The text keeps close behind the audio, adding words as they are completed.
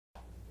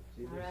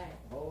See, All this right.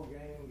 whole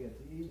game gets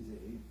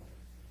easy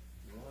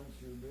once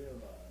you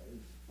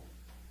realize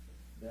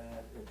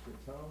that if the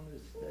tone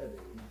is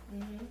steady,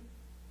 Mm-hmm.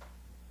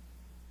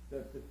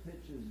 that the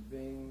pitch is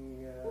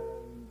being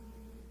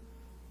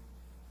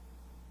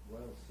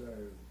well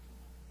served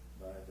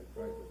by the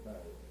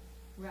cricothyroid.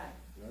 Right.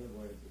 In other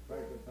words, the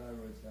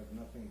cricothyroids have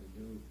nothing to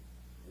do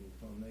in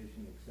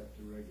phonation except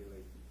to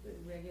regulate the pitch.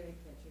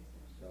 Regulate pitches.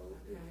 So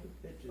Okay. if the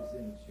pitch is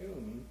in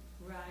tune,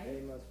 Right.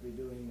 they must be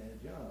doing their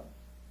job.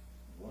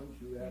 Once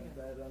you have Yeah.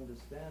 that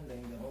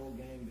understanding, the whole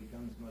game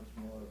becomes much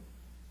more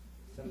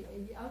simple.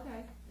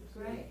 Okay. You see?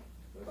 Great.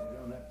 Because you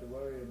don't have to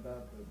worry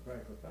about the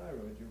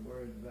cricothyroid, you're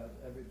worried about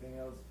everything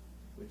else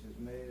which is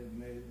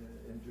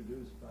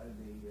introduced by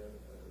the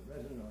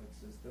resonance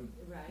system,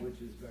 Right.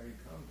 which is very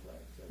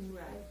complex as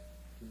Right.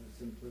 opposed to the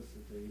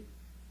simplicity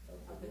of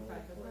Of the the role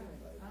played cricothyroid.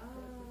 by the Oh,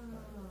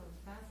 cricothyroid.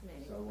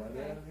 fascinating. So Okay.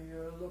 whatever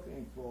you're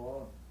looking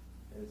for,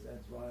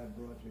 that's why I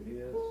brought you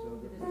here, so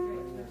that The we bring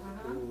straight- this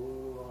uh-huh. to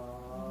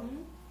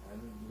Mhm. and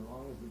as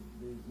long as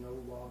there's no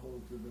wobble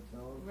to the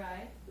tone,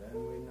 Right. then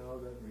we know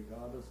that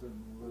regardless of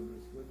whether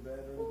it's good, bad,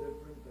 or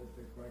indifferent, that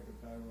the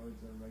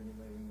cricothyroids are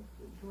regulating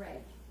the pitch.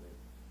 Great.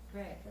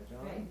 Great. Catch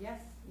on? Great.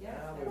 Yes. Yes.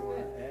 Now we That's want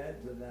good. to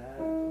add to that,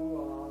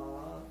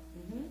 ooh-ah,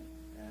 Mhm.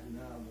 and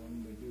now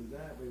when we do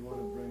that, we want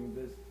to bring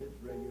this pitch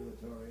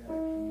regulatory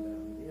action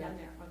down here. Down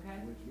there. Okay.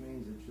 Which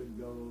means it should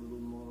go a little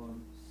more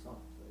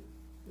softly.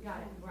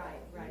 Got it.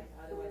 Right. Right.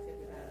 Otherwise, it'd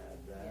be bad.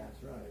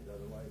 That's right,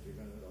 otherwise you're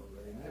gonna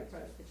already mix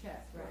Approach it. the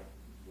chest. Right.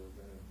 We're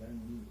gonna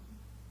then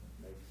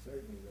make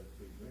certain that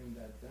we bring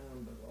that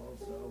down, but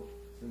also,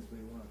 since we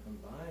wanna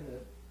combine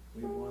it,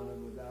 we wanna,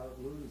 without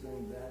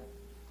losing that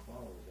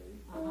quality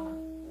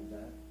and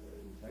that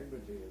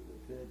integrity of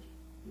the pitch,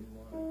 we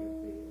wanna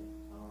get the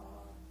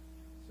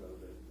so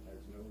that it has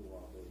no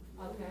wobble,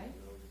 Okay.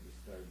 no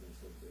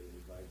disturbance of the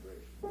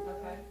vibration.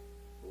 Okay.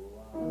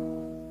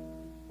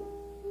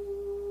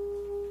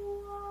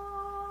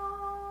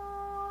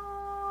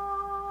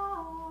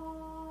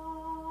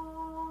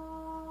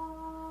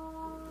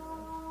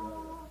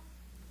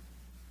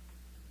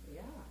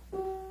 Yeah.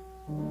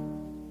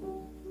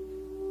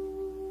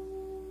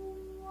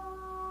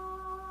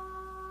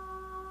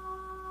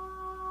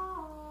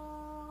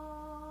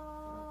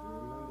 If you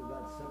remember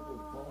that simple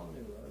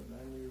formula,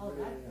 then you Oh,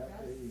 really that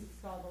have does to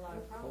solve a lot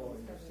of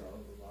problems, doesn't it?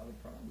 solve a lot of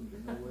problems. You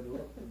know where to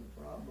look for the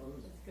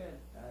problems, That's good.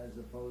 as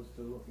opposed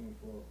to looking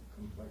for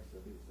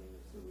complexities in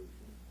the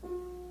solution.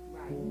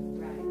 Right.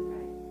 Right.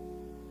 Right.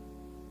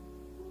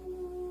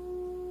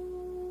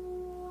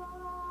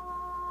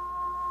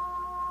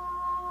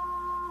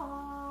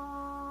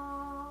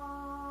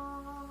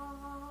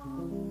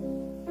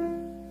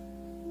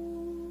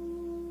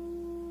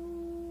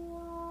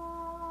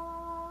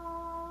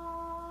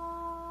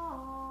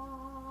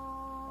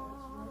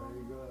 That's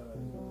very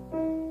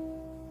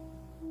good.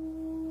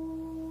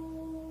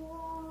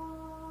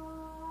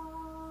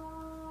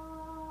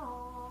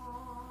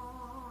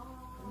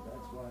 And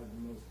that's why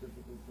the most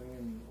difficult thing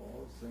in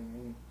all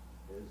singing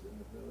is an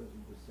ability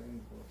to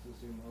sing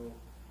fortissimo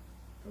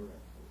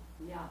correctly.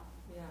 Yeah.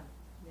 Yeah.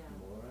 Yeah. The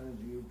more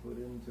energy you put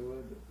into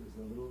it, if there's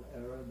a little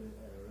error, the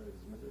error is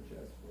with the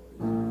chest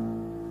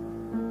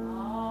voice.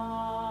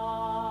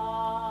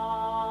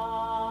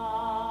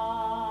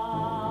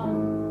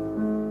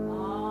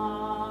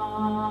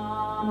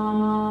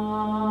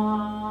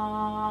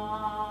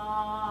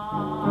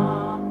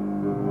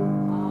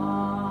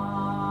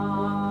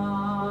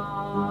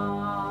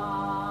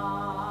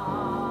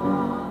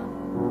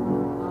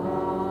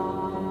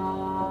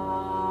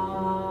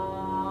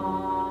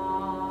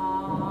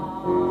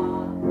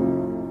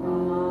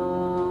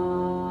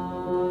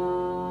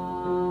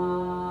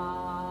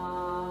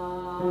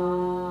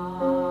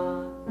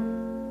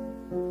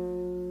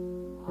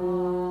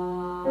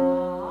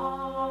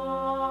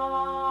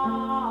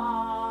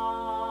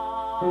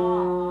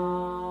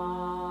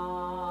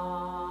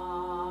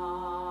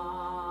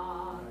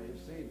 Now you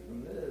see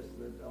from this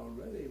that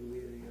already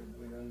we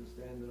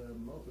understand that a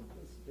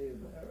multiplicity of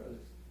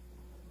errors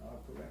are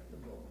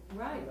correctable.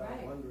 Right, Without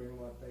right. wondering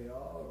what they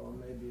are, or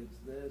maybe it's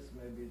this,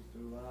 maybe it's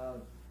too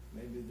loud,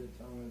 maybe the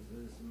tongue is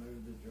this, maybe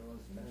the jaw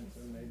is tense,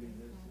 and maybe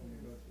this, and you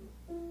go through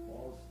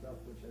all stuff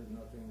which has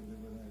nothing to do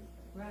with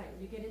anything. Right.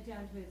 You get it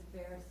down to its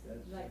bare,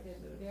 like the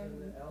That's bare. in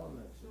the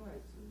elements. Sure.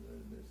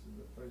 This is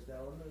the first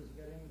element is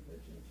getting the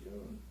pitch in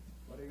tune.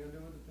 What are you gonna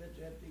do with the pitch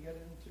after you get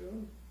it in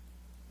tune?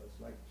 It's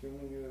like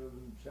tuning your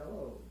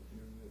cello,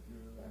 if you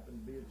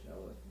happen to be a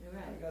cellist. You're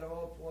right. You got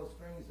all four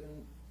strings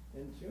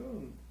in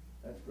tune,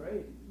 that's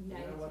great. Now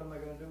You know, you what am I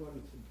gonna do when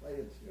to play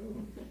a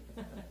tune?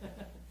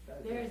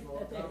 That There's gets more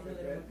the things a little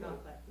more complicated.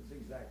 complex. It's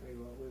exactly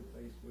what we're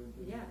faced with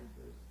Yeah.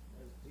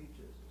 as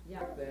teachers.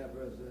 Yeah.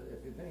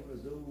 If you think it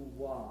was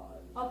ooh-wah,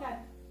 Okay.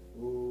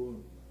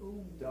 ooh,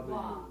 Ooh, W,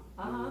 wah.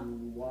 Uh-huh.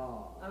 ooh,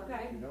 wah.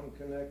 Okay. If you don't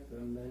connect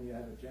them, then you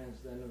have a chance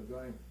then of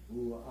going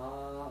ooh,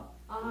 ah,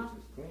 Uh-huh.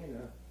 which is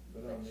cleaner,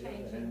 but But on the other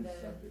changing hand,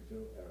 the- subject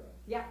to error.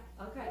 Yeah.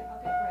 Okay.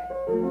 Okay. Great.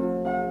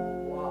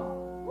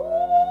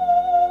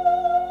 Wah.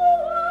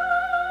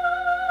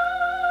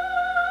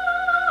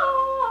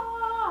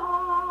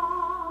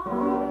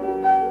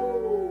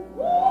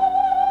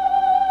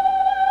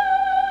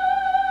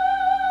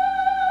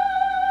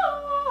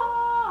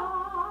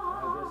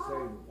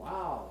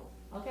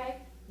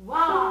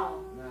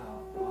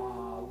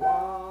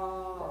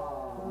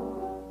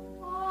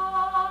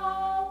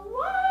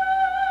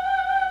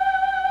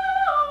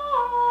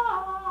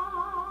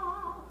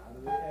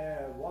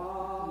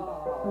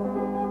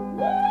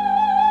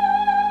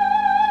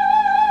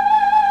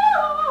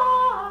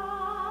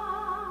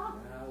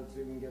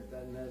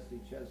 that nasty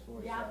chest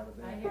voice Yeah, out of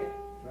there. I hear it.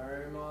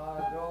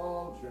 Ferma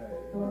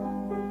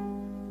dolce.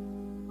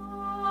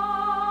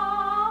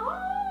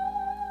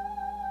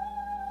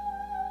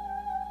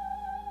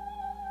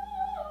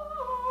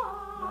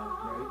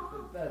 Not great,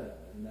 but better,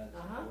 and that's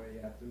Uh-huh. where you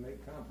have to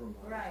make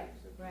compromises. Right,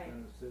 If right. you're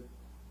gonna sit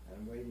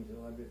and wait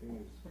until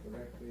everything is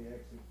correctly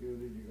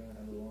executed, you're gonna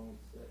have a long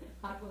sit.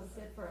 I will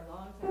sit for a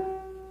long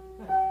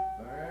time.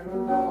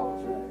 Ferma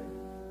dolce.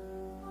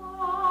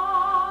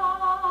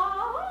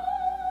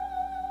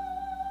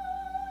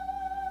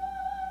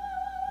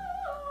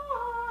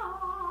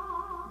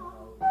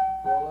 Now,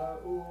 fuller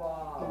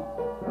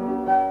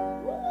ooh-ah.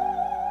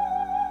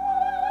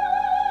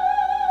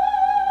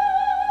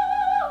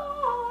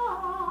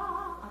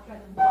 I'll try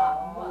to wah,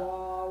 wah.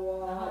 Wah,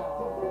 wah. Uh-huh.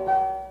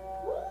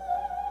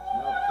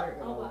 Now, quick,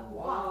 Oh, wah,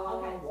 wah, wah.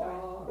 Okay, sorry.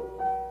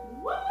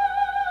 wah.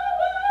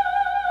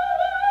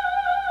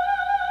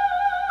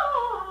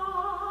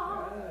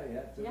 Yeah, you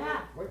have to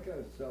Yeah. work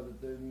quicker so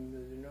that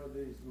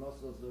these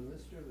muscles are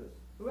mischievous.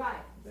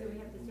 Right, so we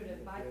have to sort of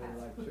If bypass. they're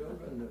like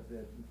children, if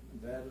they're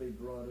badly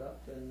brought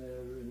up, then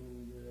they're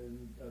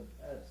in a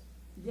pest.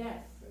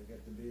 Yes, They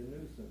get to be a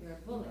nuisance, You're a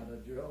bully. not a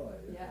joy.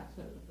 yeah.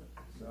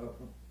 So,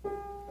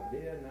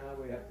 here now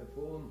we have to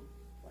pull them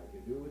like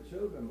you do with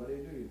children. What do?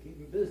 You keep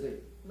them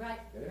busy. Right,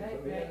 Get them right,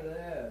 from here to right,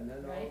 there, and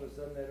then all Right. of a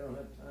sudden they don't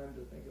have time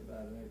to think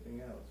about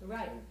anything else.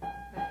 right,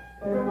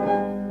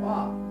 right.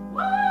 Wow.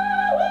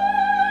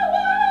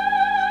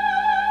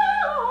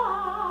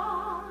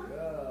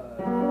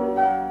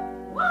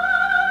 Good.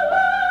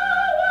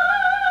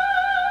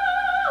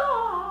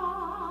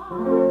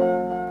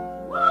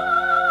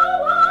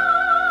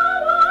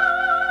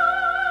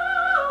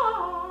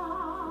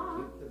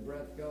 Keep the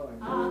breath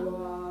going. Uh-huh.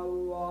 Wah,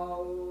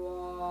 wah,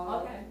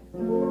 wah.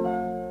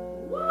 Okay.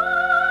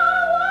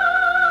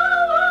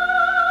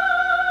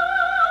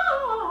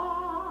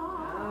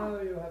 Now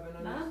you have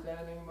an Now?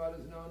 understanding what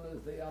is known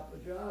as the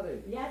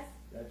appoggiati, Yes,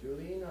 that you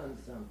lean on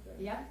something.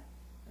 yep,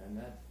 And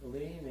that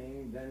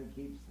leaning then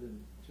keeps the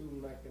two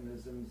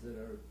mechanisms that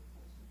are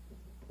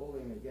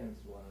pulling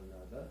against one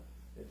another,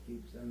 it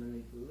keeps them in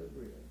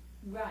equilibrium.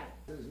 right,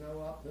 There's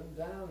no up and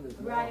down, there's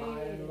no Right,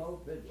 high and it's- low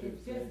pitches,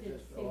 it's they're just-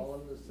 just it's- all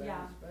in the same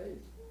yeah.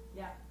 space.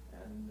 yeah,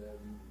 And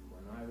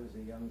when I was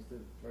a youngster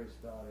first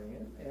starting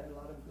in, they had a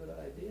lot of good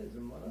ideas,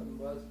 and one of them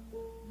was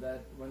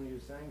that when you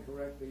sang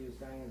correctly, you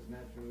sang as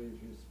naturally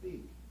as you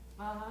speak.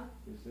 uh-huh,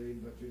 You see,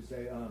 but you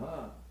say,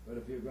 uh-huh, but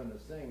if you're gonna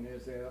sing, they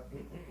say, oh,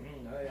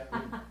 yeah,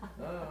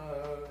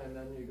 and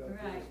then you go through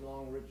this Right.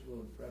 long ritual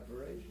of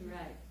preparation.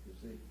 right, You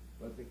see,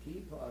 but the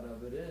key part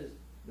of it is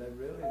that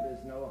really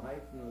there's no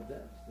height nor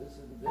depth. This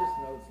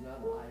note's not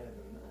higher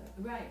than that.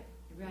 right,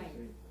 You right,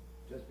 see,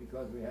 just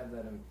because we have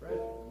that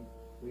impression,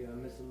 we are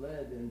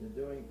misled into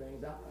doing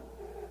things up,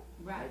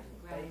 right,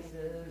 making right.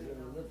 faces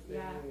and lifting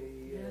Yeah, the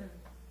yeah.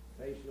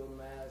 facial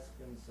mask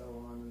and so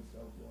on and so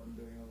forth,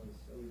 doing all this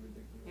silly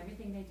ridiculous.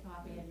 Everything they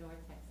taught me in North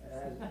It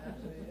has Texas.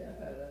 absolutely,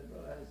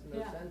 well, it has no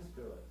Yeah. sense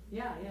to it.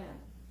 Yeah, yeah,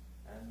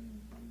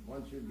 And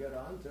once you get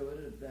onto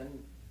it,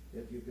 then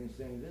if you can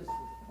sing this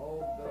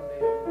whole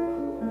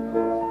bundle of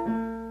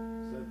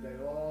notes, so that they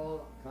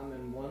all come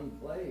in one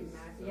place,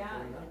 so Yeah,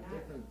 they're not yeah,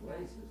 different right.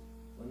 places.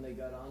 When they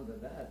got onto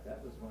that,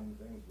 that was when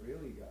things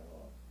really got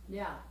off,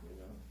 yeah, you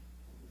know?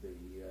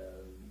 The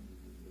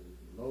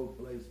low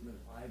placement,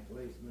 high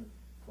placement,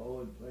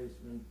 forward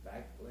placement,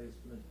 back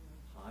placement,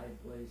 high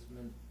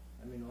placement.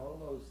 I mean, all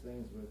those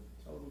things were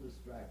total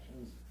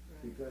distractions,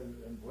 Right. because,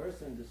 and worse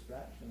than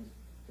distractions,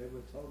 they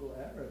were total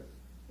errors.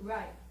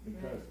 right,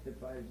 Because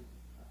right,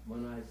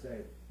 when I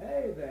say,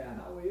 hey there,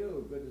 how are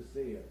you? Good to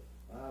see you.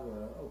 Ah,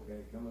 well,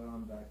 okay, come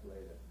on back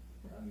later.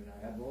 I mean,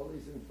 I have all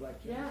these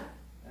inflections. yeah,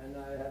 And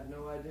I have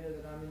no idea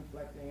that I'm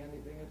inflecting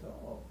anything at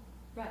all,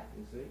 right.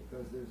 you see?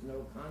 Because there's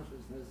no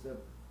consciousness of,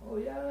 oh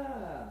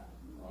yeah.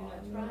 You're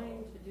not Oh, trying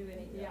no. to do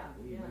anything, yeah,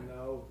 Even yeah.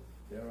 though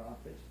there are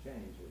pitch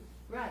changes.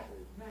 Right,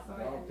 See? right,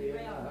 sorry, Don't I be in a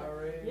derailed.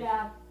 hurry.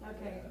 Yeah,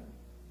 okay.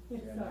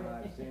 Yeah, now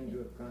Sorry. I seem to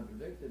have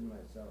contradicted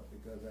myself,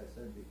 because I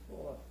said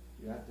before,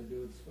 you have to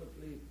do it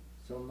swiftly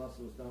so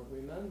muscles don't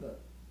remember.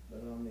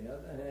 But on the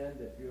other hand,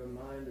 if your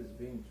mind is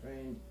being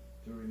trained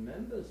to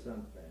remember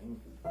something,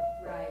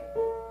 Right,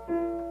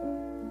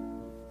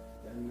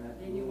 then that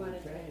Then you rule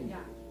wanna changes,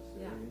 yeah, you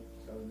see? yeah.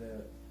 So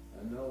there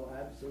are no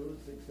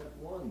absolutes except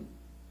one.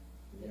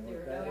 You know there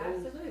what are no that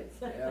is? absolutes.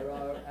 There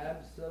are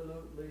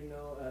absolutely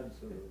no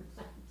absolutes.